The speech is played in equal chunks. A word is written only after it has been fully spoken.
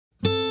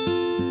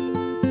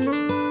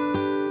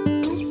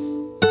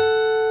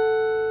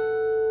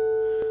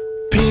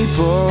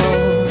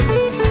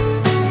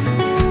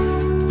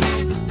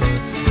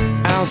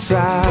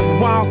outside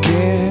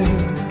walking,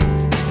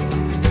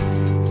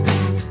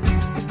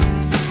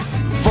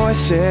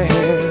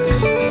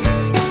 voices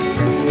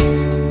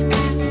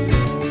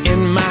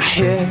in my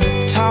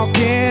head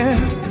talking,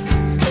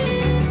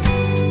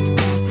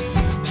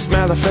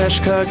 smell of fresh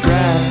cut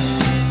grass.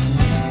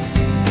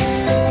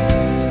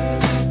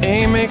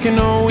 Ain't making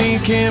no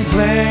weekend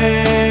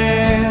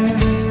plans.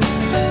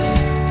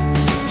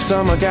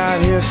 Summer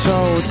got here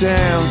so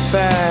damn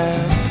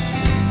fast.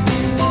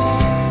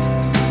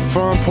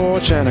 Front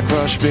porch and a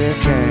crushed beer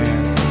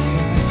can,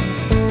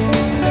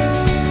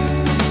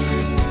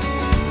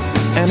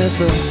 and it's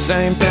the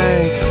same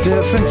thing,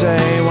 different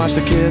day. Watch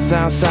the kids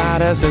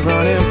outside as they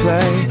run and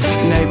play.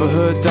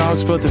 Neighborhood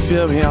dogs put the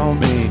fury on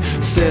me.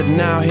 Sitting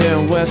out here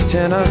in West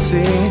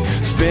Tennessee.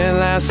 Spent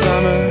last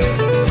summer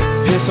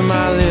pissing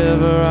my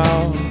liver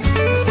off.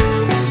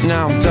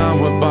 Now I'm done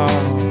with ball,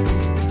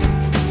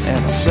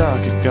 and I suck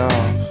at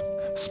golf.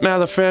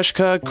 Smell of fresh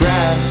cut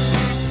grass.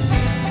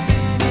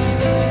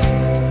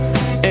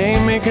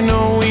 Ain't making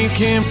no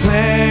weekend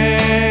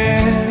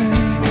plan.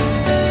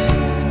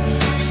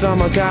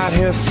 Summer got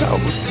here so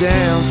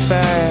damn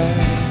fast.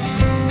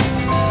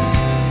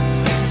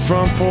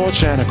 Front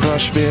porch and a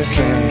crushed beer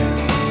can.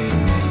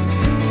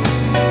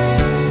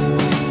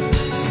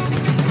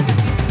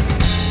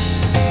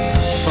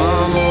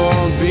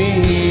 Farmore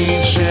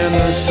Beach in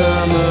the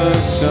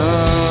summer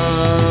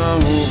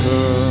sun.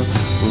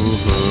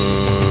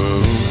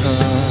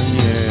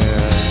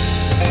 Yeah.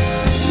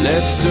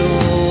 Let's do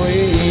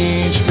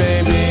each,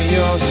 baby,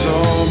 you're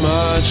so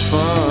much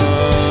fun.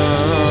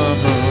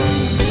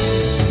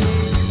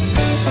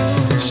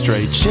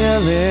 Straight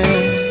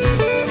chillin'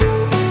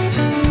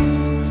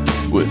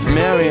 with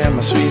Mary and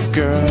my sweet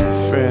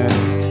girlfriend.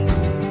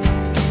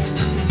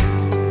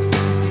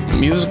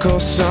 Musical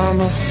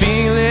summer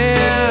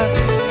feeling.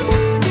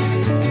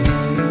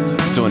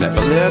 Don't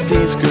ever let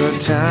these good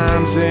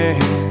times in.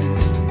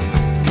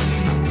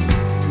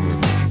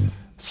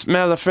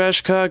 Smell of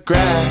fresh cut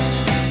grass.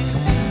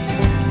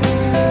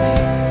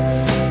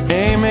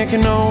 Ain't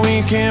making no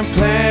weekend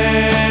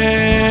plan.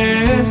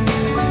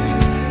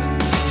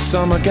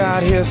 Summer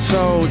got here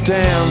so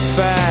damn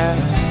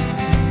fast.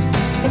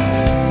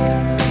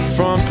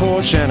 Front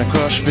porch and a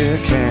crushed beer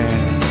can.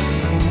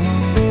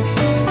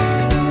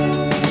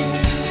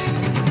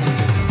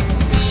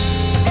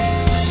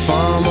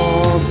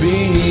 Farmore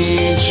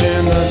Beach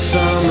in the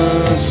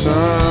summer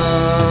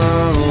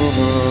sun.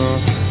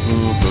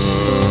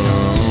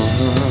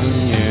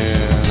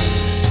 Yeah.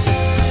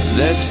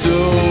 Let's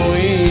do